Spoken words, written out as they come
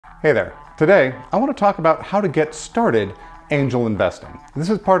Hey there. Today, I want to talk about how to get started angel investing. This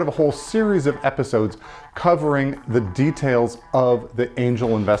is part of a whole series of episodes covering the details of the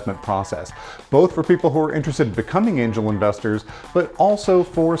angel investment process, both for people who are interested in becoming angel investors, but also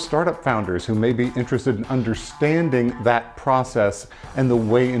for startup founders who may be interested in understanding that process and the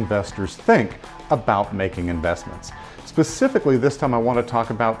way investors think about making investments. Specifically, this time I want to talk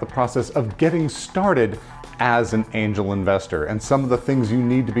about the process of getting started as an angel investor and some of the things you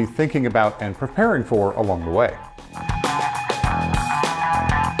need to be thinking about and preparing for along the way.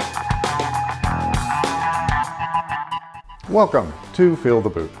 Welcome to Feel the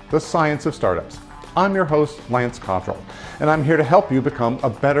Boot, the science of startups. I'm your host, Lance Cottrell, and I'm here to help you become a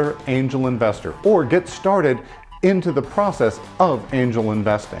better angel investor or get started into the process of angel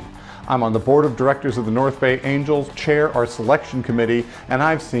investing. I'm on the board of directors of the North Bay Angels, chair our selection committee, and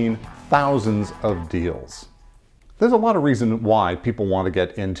I've seen thousands of deals. There's a lot of reason why people want to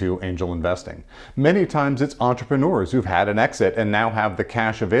get into angel investing. Many times it's entrepreneurs who've had an exit and now have the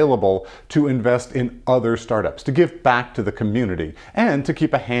cash available to invest in other startups, to give back to the community, and to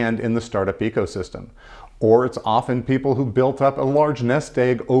keep a hand in the startup ecosystem. Or it's often people who built up a large nest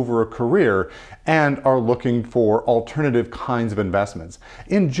egg over a career and are looking for alternative kinds of investments.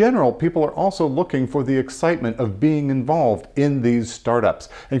 In general, people are also looking for the excitement of being involved in these startups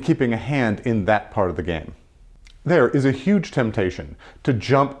and keeping a hand in that part of the game. There is a huge temptation to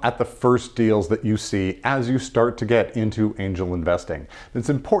jump at the first deals that you see as you start to get into angel investing.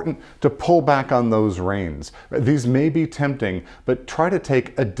 It's important to pull back on those reins. These may be tempting, but try to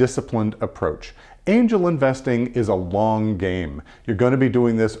take a disciplined approach. Angel investing is a long game. You're going to be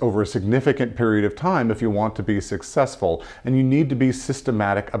doing this over a significant period of time if you want to be successful, and you need to be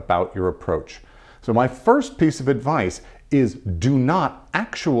systematic about your approach. So my first piece of advice is do not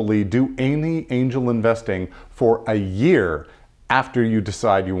actually do any angel investing for a year after you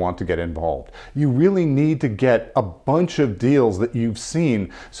decide you want to get involved. You really need to get a bunch of deals that you've seen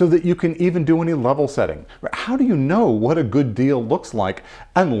so that you can even do any level setting. How do you know what a good deal looks like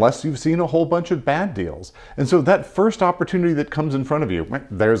unless you've seen a whole bunch of bad deals? And so that first opportunity that comes in front of you,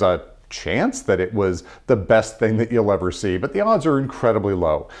 there's a chance that it was the best thing that you'll ever see, but the odds are incredibly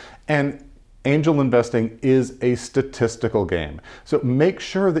low. And angel investing is a statistical game. So make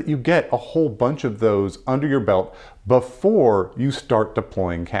sure that you get a whole bunch of those under your belt before you start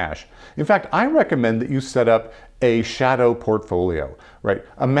deploying cash. In fact, I recommend that you set up a shadow portfolio, right?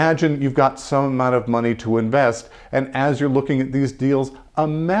 Imagine you've got some amount of money to invest, and as you're looking at these deals,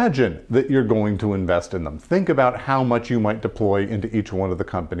 imagine that you're going to invest in them. Think about how much you might deploy into each one of the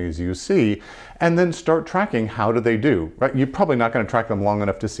companies you see, and then start tracking how do they do, right? You're probably not going to track them long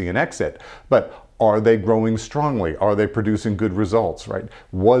enough to see an exit, but are they growing strongly? Are they producing good results, right?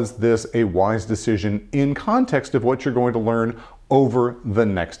 Was this a wise decision in context of what you're going to learn over the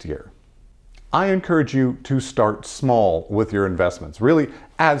next year? I encourage you to start small with your investments, really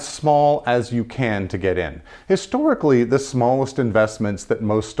as small as you can to get in. Historically, the smallest investments that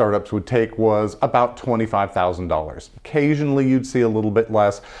most startups would take was about $25,000. Occasionally you'd see a little bit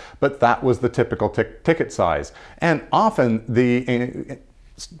less, but that was the typical ticket size. And often the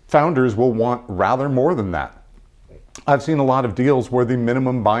founders will want rather more than that. I've seen a lot of deals where the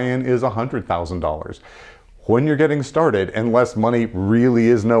minimum buy-in is $100,000. When you're getting started, unless money really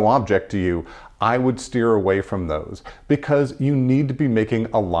is no object to you, I would steer away from those because you need to be making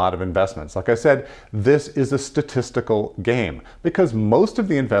a lot of investments. Like I said, this is a statistical game because most of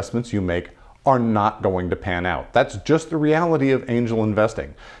the investments you make are not going to pan out. That's just the reality of angel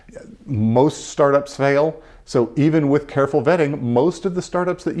investing. Most startups fail, so even with careful vetting, most of the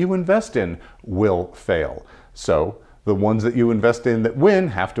startups that you invest in will fail. So the ones that you invest in that win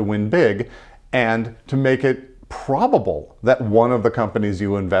have to win big. And to make it probable that one of the companies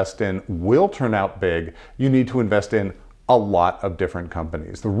you invest in will turn out big, you need to invest in a lot of different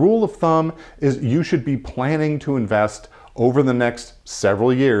companies. The rule of thumb is you should be planning to invest over the next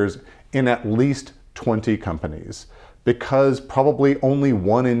several years in at least 20 companies, because probably only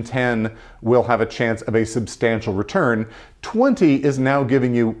 1 in 10 will have a chance of a substantial return. 20 is now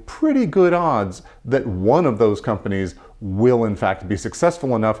giving you pretty good odds that one of those companies will in fact be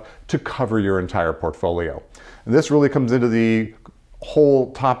successful enough to cover your entire portfolio. And this really comes into the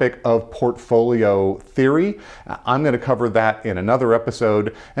whole topic of portfolio theory. I'm going to cover that in another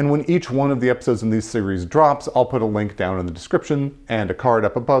episode, and when each one of the episodes in this series drops, I'll put a link down in the description and a card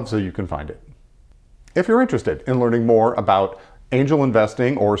up above so you can find it. If you're interested in learning more about angel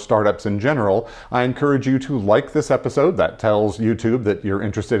investing or startups in general, I encourage you to like this episode. That tells YouTube that you're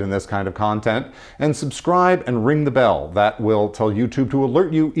interested in this kind of content, and subscribe and ring the bell. That will tell YouTube to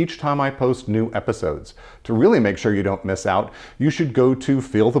alert you each time I post new episodes. To really make sure you don't miss out, you should go to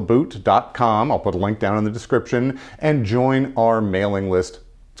feeltheboot.com. I'll put a link down in the description, and join our mailing list.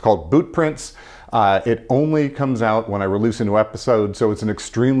 It's called Boot Prints. It only comes out when I release a new episode, so it's an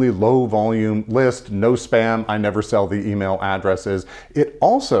extremely low volume list, no spam. I never sell the email addresses. It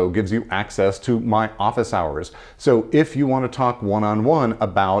also gives you access to my office hours. So if you want to talk one-on-one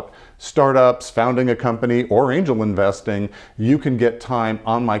about startups, founding a company, or angel investing, you can get time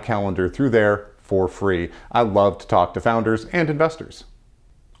on my calendar through there for free. I love to talk to founders and investors.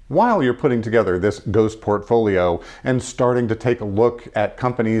 While you're putting together this ghost portfolio and starting to take a look at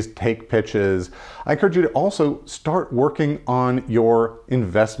companies, take pitches, I encourage you to also start working on your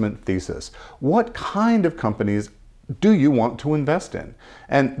investment thesis. What kind of companies do you want to invest in?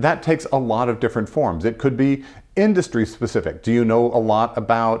 And that takes a lot of different forms. It could be industry specific. Do you know a lot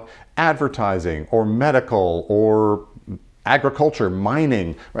about advertising or medical or agriculture,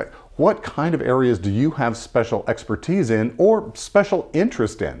 mining, right? What kind of areas do you have special expertise in or special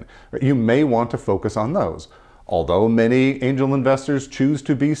interest in? You may want to focus on those. Although many angel investors choose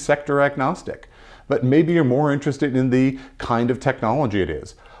to be sector agnostic, but maybe you're more interested in the kind of technology it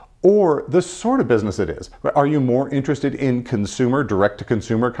is, or the sort of business it is. Are you more interested in consumer,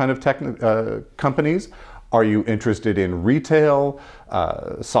 direct-to-consumer kind of companies? Are you interested in retail,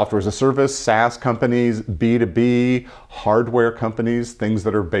 software as a service, SaaS companies, B2B, hardware companies, things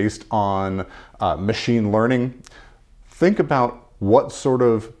that are based on machine learning? Think about what sort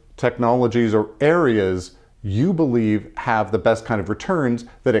of technologies or areas you believe have the best kind of returns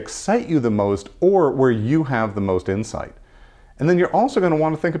that excite you the most, or where you have the most insight. And then you're also going to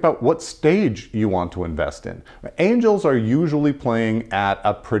want to think about what stage you want to invest in. Angels are usually playing at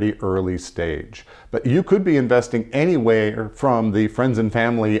a pretty early stage, but you could be investing anywhere from the friends and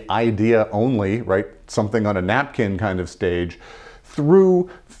family idea only, right? Something on a napkin kind of stage,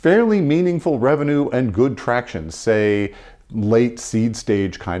 through fairly meaningful revenue and good traction, say late seed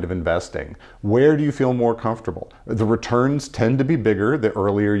stage kind of investing. Where do you feel more comfortable? The returns tend to be bigger the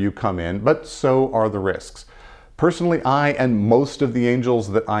earlier you come in, but so are the risks. Personally, I and most of the angels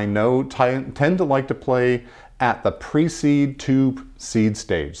that I know tend to like to play at the pre-seed to seed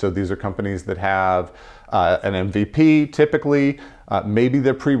stage. So these are companies that have an MVP typically, maybe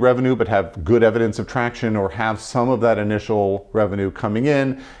they're pre-revenue but have good evidence of traction or have some of that initial revenue coming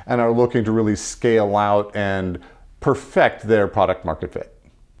in and are looking to really scale out and perfect their product market fit.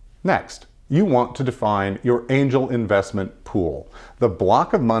 Next, you want to define your angel investment pool, the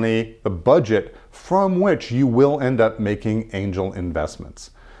block of money, the budget from which you will end up making angel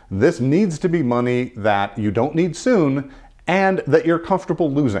investments. This needs to be money that you don't need soon and that you're comfortable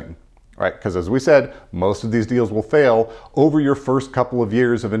losing, right? Because as we said, most of these deals will fail. Over your first couple of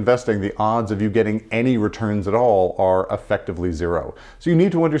years of investing, the odds of you getting any returns at all are effectively zero. So you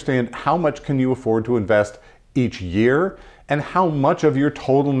need to understand how much can you afford to invest each year and how much of your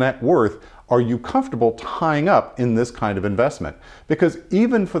total net worth are you comfortable tying up in this kind of investment? Because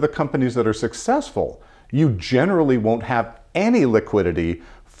even for the companies that are successful, you generally won't have any liquidity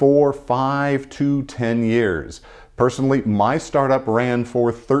for 5 to 10 years. Personally, my startup ran for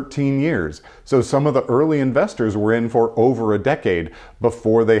 13 years. So some of the early investors were in for over a decade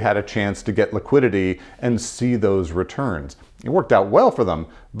before they had a chance to get liquidity and see those returns. It worked out well for them,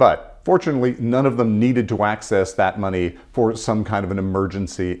 but fortunately, none of them needed to access that money for some kind of an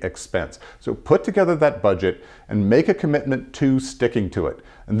emergency expense. So put together that budget and make a commitment to sticking to it.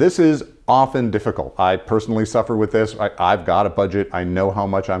 And this is often difficult. I personally suffer with this. I've got a budget. I know how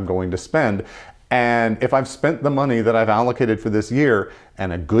much I'm going to spend. And if I've spent the money that I've allocated for this year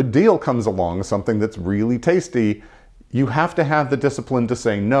and a good deal comes along, something that's really tasty, you have to have the discipline to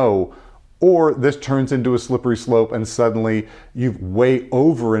say no, or this turns into a slippery slope and suddenly you've way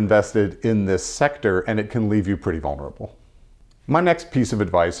over invested in this sector and it can leave you pretty vulnerable. My next piece of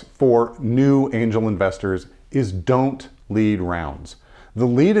advice for new angel investors is don't lead rounds. The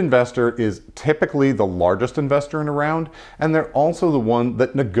lead investor is typically the largest investor in a round, and they're also the one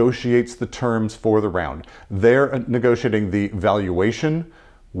that negotiates the terms for the round. They're negotiating the valuation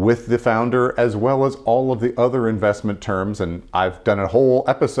with the founder, as well as all of the other investment terms. And I've done a whole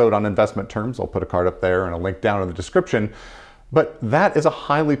episode on investment terms. I'll put a card up there and a link down in the description. But that is a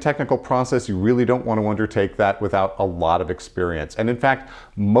highly technical process. You really don't want to undertake that without a lot of experience. And in fact,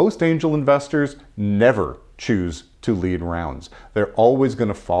 most angel investors never choose to lead rounds. They're always going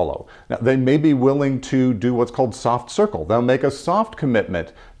to follow. Now, they may be willing to do what's called soft circle. They'll make a soft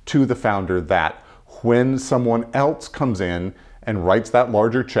commitment to the founder that when someone else comes in and writes that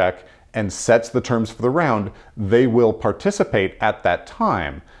larger check and sets the terms for the round, they will participate at that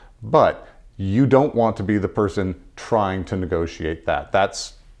time. But you don't want to be the person trying to negotiate that.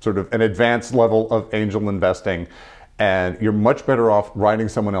 That's sort of an advanced level of angel investing, and you're much better off riding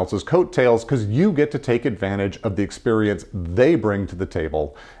someone else's coattails because you get to take advantage of the experience they bring to the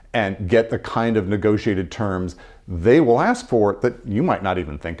table and get the kind of negotiated terms they will ask for that you might not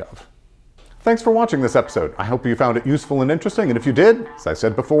even think of. Thanks for watching this episode. I hope you found it useful and interesting, and if you did, as I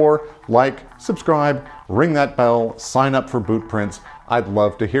said before, like, subscribe, ring that bell, sign up for Boot Prints. I'd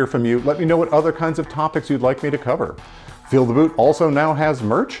love to hear from you. Let me know what other kinds of topics you'd like me to cover. Feel the Boot also now has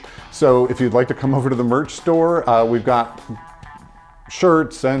merch, so if you'd like to come over to the merch store, we've got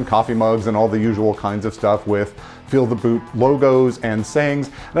shirts and coffee mugs and all the usual kinds of stuff with Feel the Boot logos and sayings.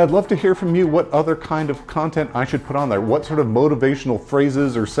 And I'd love to hear from you what other kind of content I should put on there. What sort of motivational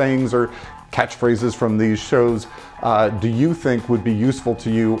phrases or sayings or catchphrases from these shows do you think would be useful to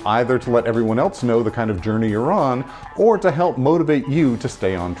you, either to let everyone else know the kind of journey you're on or to help motivate you to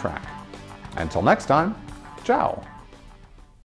stay on track? Until next time, ciao.